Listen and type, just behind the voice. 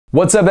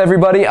What's up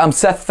everybody, I'm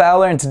Seth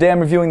Fowler and today I'm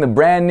reviewing the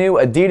brand new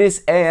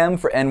Adidas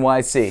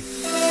Am4Nyc.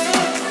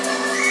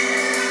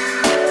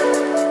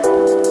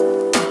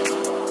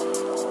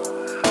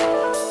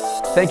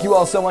 Thank you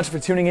all so much for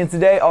tuning in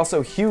today.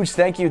 Also, huge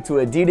thank you to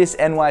Adidas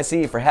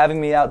NYC for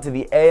having me out to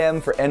the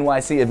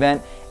Am4Nyc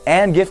event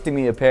and gifting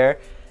me a pair.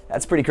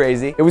 That's pretty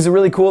crazy. It was a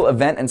really cool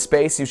event and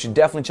space. You should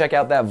definitely check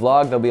out that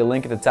vlog. There'll be a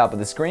link at the top of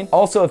the screen.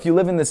 Also, if you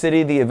live in the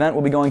city, the event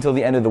will be going till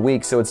the end of the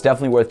week, so it's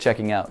definitely worth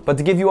checking out. But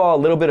to give you all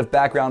a little bit of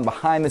background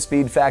behind the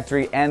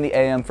Speedfactory and the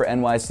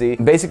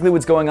Am4Nyc, basically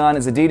what's going on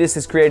is Adidas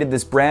has created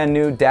this brand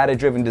new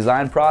data-driven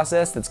design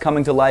process that's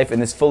coming to life in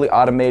this fully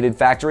automated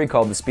factory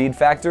called the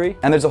Speedfactory.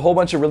 And there's a whole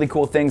bunch of really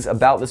cool things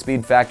about the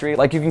Speedfactory,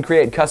 like you can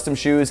create custom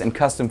shoes and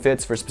custom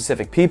fits for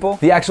specific people.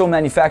 The actual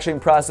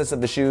manufacturing process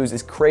of the shoes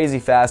is crazy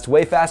fast,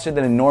 way faster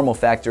than a normal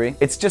factory.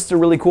 It's just a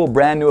really cool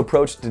brand new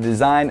approach to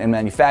design and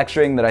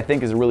manufacturing that I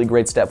think is a really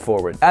great step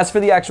forward. As for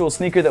the actual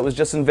sneaker that was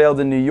just unveiled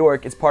in New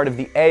York, it's part of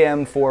the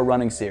AM4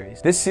 running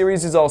series. This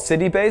series is all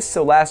city-based,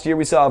 so last year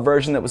we saw a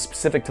version that was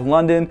specific to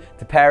London,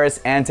 to Paris,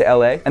 and to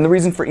LA. And the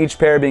reason for each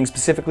pair being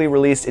specifically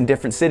released in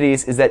different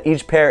cities is that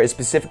each pair is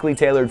specifically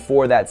tailored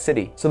for that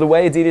city. So the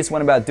way Adidas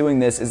went about doing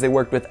this is they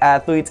worked with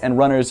athletes and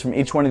runners from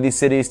each one of these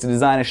cities to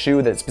design a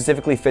shoe that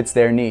specifically fits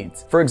their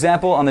needs. For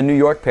example, on the New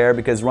York pair,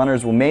 because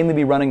runners will mainly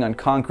be running on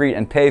concrete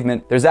and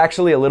pavement, there's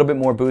actually a little bit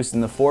more boost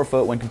in the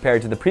forefoot when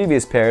compared to the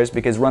previous pairs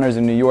because runners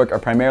in New York are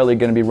primarily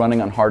going to be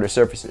running on harder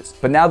surfaces.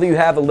 But now that you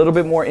have a little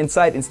bit more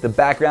insight into the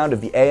background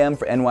of the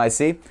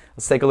Am4Nyc,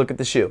 let's take a look at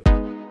the shoe.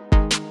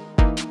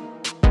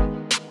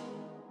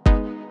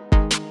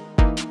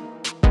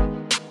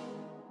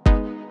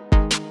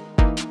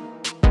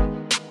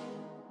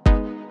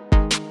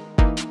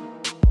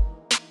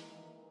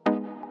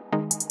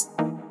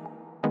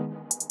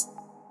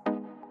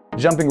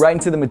 Jumping right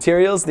into the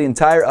materials, the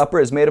entire upper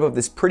is made up of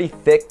this pretty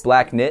thick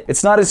black knit.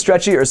 It's not as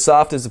stretchy or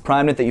soft as the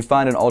prime knit that you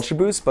find in Ultra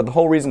Boost, but the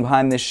whole reason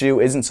behind this shoe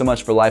isn't so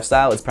much for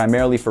lifestyle, it's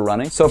primarily for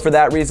running. So for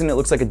that reason, it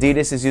looks like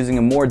Adidas is using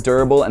a more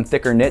durable and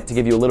thicker knit to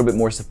give you a little bit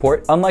more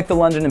support. Unlike the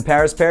London and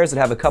Paris pairs that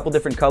have a couple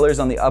different colors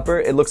on the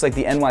upper, it looks like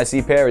the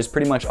NYC pair is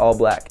pretty much all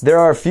black. There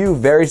are a few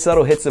very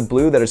subtle hits of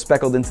blue that are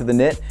speckled into the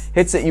knit,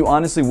 hits that you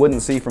honestly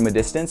wouldn't see from a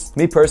distance.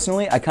 Me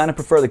personally, I kind of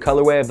prefer the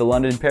colorway of the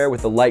London pair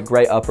with the light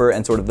gray upper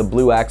and sort of the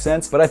blue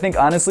accents, but I think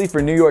honestly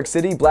for New York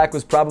City, black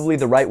was probably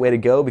the right way to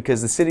go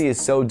because the city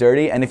is so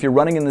dirty, and if you're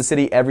running in the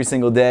city every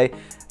single day,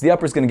 the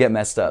upper's gonna get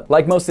messed up.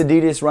 Like most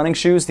Adidas running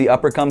shoes, the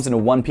upper comes in a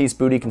one-piece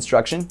booty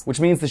construction,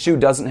 which means the shoe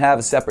doesn't have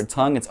a separate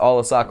tongue, it's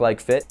all a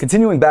sock-like fit.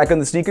 Continuing back on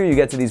the sneaker, you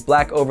get to these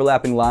black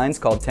overlapping lines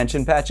called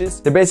tension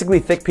patches. They're basically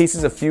thick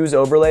pieces of fused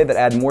overlay that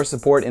add more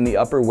support in the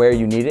upper where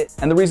you need it.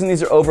 And the reason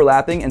these are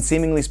overlapping and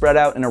seemingly spread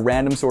out in a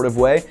random sort of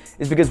way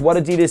is because what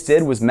Adidas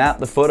did was map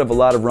the foot of a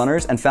lot of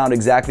runners and found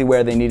exactly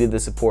where they needed the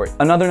support.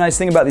 Another nice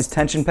thing about these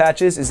tension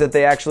patches is that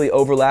they actually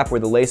overlap where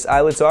the lace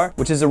eyelets are,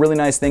 which is a really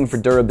nice thing for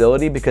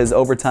durability because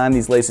over time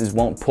these laces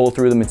won't pull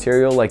through the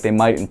material like they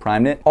might in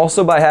prime knit.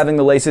 Also, by having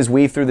the laces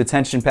weave through the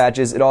tension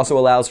patches, it also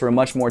allows for a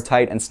much more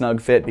tight and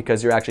snug fit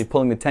because you're actually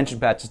pulling the tension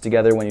patches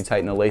together when you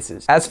tighten the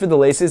laces. As for the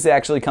laces, they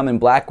actually come in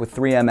black with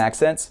 3M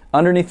accents.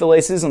 Underneath the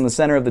laces on the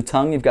center of the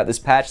tongue, you've got this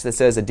patch that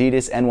says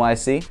Adidas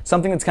NYC.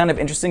 Something that's kind of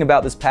interesting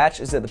about this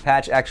patch is that the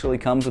patch actually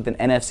comes with an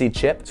NFC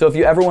chip. So if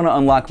you ever want to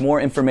unlock more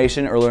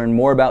information or learn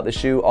more about the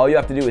shoe, all you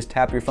have to do is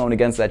tap your phone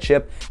against that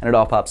chip and it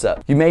all pops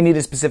up. You may need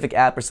a specific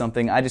app or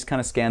something. I just kind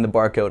of scanned the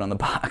barcode on the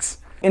box.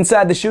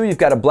 Inside the shoe, you've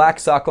got a black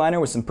sock liner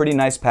with some pretty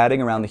nice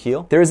padding around the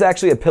heel. There is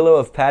actually a pillow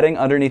of padding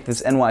underneath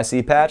this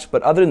NYC patch,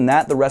 but other than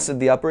that, the rest of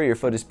the upper, your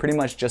foot is pretty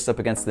much just up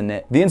against the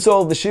knit. The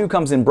insole of the shoe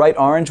comes in bright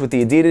orange with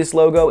the Adidas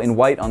logo in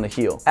white on the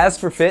heel. As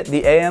for fit,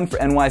 the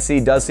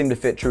Am4Nyc does seem to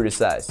fit true to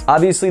size.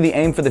 Obviously, the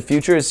aim for the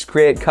future is to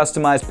create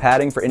customized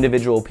padding for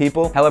individual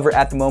people. However,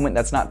 at the moment,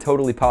 that's not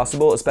totally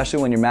possible,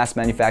 especially when you're mass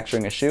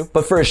manufacturing a shoe.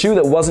 But for a shoe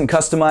that wasn't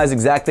customized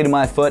exactly to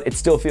my foot, it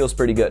still feels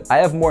pretty good. I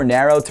have more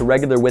narrow to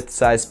regular width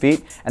size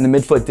feet, and the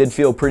midfoot did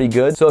feel pretty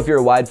good, so if you're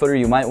a wide footer,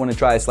 you might want to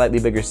try a slightly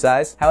bigger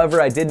size.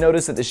 However, I did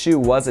notice that the shoe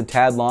was a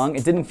tad long.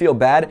 It didn't feel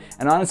bad,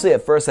 and honestly,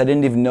 at first I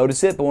didn't even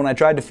notice it, but when I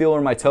tried to feel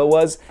where my toe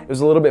was, it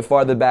was a little bit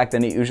farther back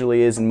than it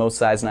usually is in most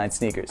size 9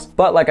 sneakers.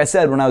 But like I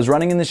said, when I was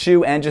running in the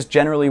shoe and just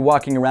generally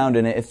walking around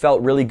in it, it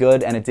felt really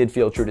good and it did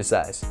feel true to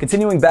size.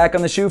 Continuing back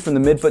on the shoe from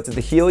the midfoot to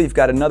the heel, you've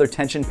got another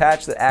tension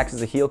patch that acts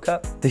as a heel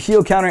cup. The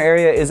heel counter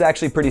area is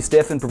actually pretty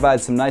stiff and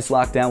provides some nice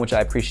lockdown, which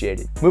I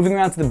appreciated. Moving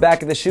around to the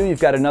back of the shoe, you've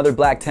got another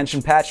black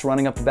tension patch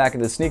running up the back of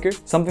the sneaker.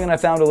 Something that I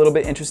found a little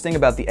bit interesting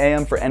about the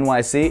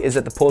Am4Nyc is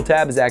that the pull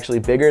tab is actually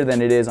bigger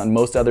than it is on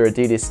most other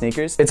Adidas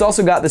sneakers. It's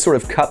also got this sort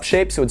of cup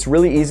shape, so it's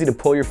really easy to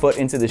pull your foot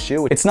into the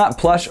shoe. It's not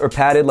plush or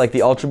padded like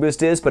the Ultra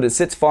Boost is, but it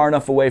sits far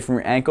enough away from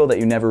your ankle that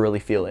you never really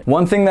feel it.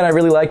 One thing that I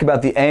really like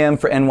about the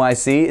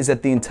Am4Nyc is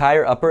that the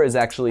entire upper is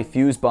actually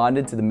fuse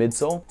bonded to the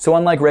midsole. So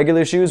unlike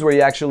regular shoes where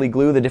you actually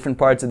glue the different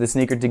parts of the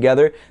sneaker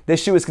together,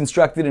 this shoe is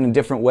constructed in a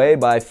different way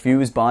by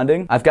fuse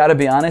bonding. I've got to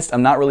be honest,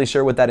 I'm not really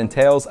sure what that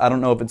entails. I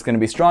don't know if it's going going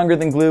to be stronger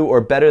than glue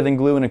or better than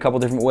glue in a couple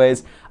different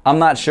ways. I'm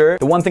not sure.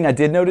 The one thing I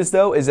did notice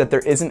though is that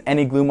there isn't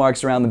any glue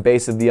marks around the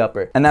base of the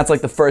upper. And that's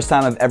like the first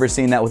time I've ever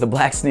seen that with a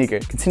black sneaker.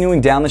 Continuing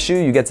down the shoe,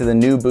 you get to the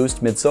new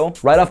Boost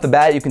midsole. Right off the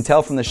bat, you can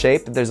tell from the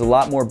shape that there's a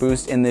lot more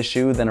boost in this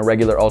shoe than a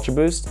regular Ultra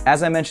Boost.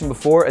 As I mentioned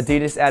before,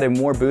 Adidas added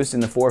more boost in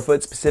the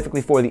forefoot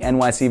specifically for the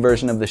NYC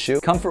version of the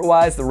shoe.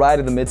 Comfort-wise, the ride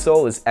of the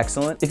midsole is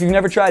excellent. If you've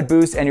never tried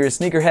Boost and you're a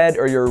sneakerhead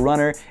or you're a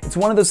runner, it's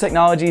one of those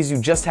technologies you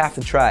just have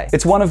to try.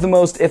 It's one of the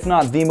most, if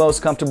not the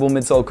most comfortable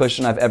midsole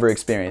cushion I've ever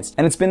experienced.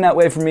 And it's been that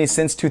way for me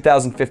since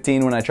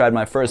 2015 when I tried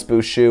my first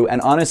Boost shoe,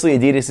 and honestly,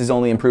 Adidas has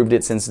only improved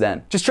it since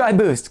then. Just try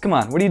Boost, come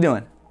on, what are you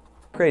doing?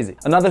 Crazy.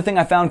 Another thing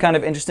I found kind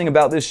of interesting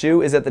about this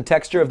shoe is that the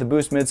texture of the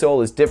Boost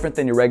midsole is different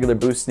than your regular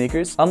Boost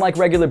sneakers. Unlike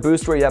regular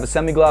Boost where you have a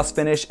semi-gloss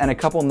finish and a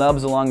couple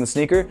nubs along the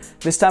sneaker,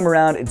 this time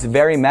around it's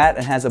very matte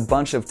and has a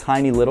bunch of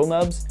tiny little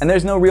nubs. And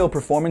there's no real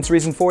performance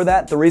reason for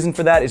that. The reason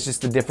for that is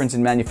just the difference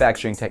in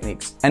manufacturing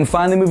techniques. And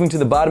finally, moving to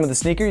the bottom of the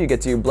sneaker, you get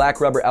to your black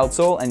rubber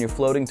outsole and your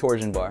floating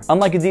torsion bar.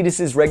 Unlike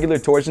Adidas's regular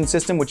torsion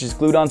system, which is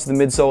glued onto the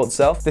midsole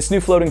itself, this new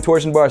floating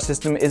torsion bar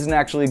system isn't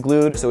actually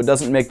glued, so it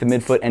doesn't make the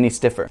midfoot any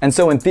stiffer. And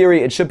so in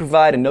theory, it should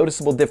provide a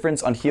noticeable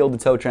difference on heel to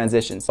toe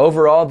transitions.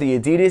 Overall, the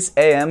Adidas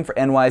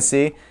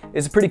Am4Nyc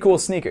is a pretty cool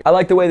sneaker. I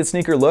like the way the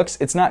sneaker looks.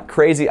 It's not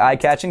crazy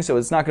eye-catching, so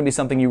it's not going to be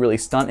something you really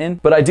stunt in,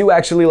 but I do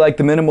actually like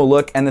the minimal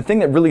look, and the thing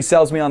that really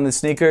sells me on this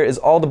sneaker is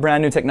all the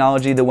brand new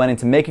technology that went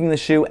into making the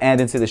shoe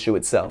and into the shoe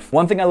itself.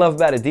 One thing I love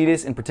about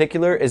Adidas in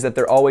particular is that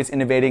they're always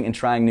innovating and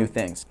trying new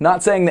things.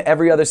 Not saying that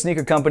every other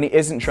sneaker company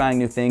isn't trying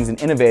new things and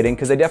innovating,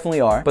 because they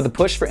definitely are, but the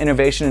push for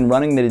innovation and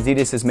running that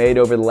Adidas has made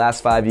over the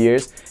last 5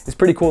 years is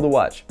pretty cool to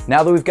watch.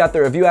 Now that we've got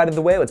the review out of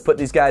the way, let's put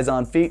these guys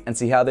on feet and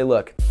see how they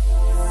look.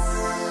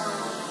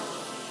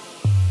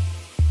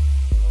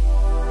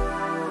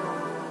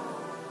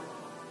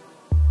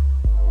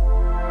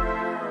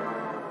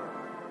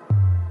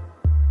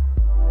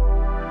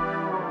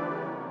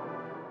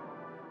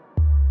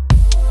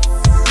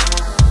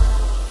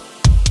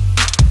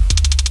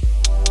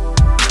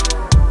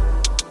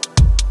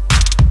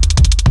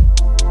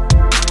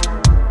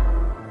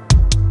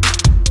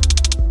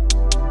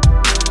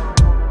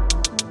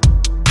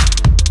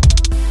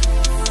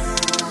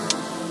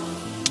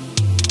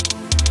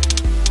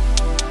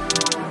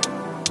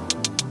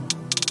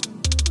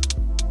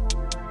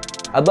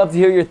 I'd love to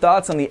hear your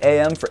thoughts on the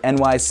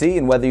Am4Nyc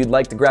and whether you'd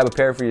like to grab a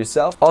pair for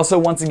yourself. Also,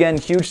 once again,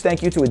 huge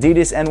thank you to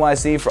Adidas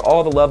NYC for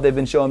all the love they've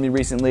been showing me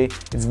recently.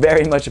 It's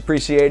very much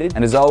appreciated.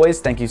 And as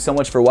always, thank you so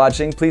much for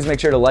watching. Please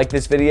make sure to like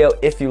this video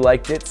if you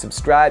liked it,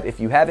 subscribe if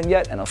you haven't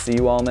yet, and I'll see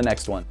you all in the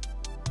next one.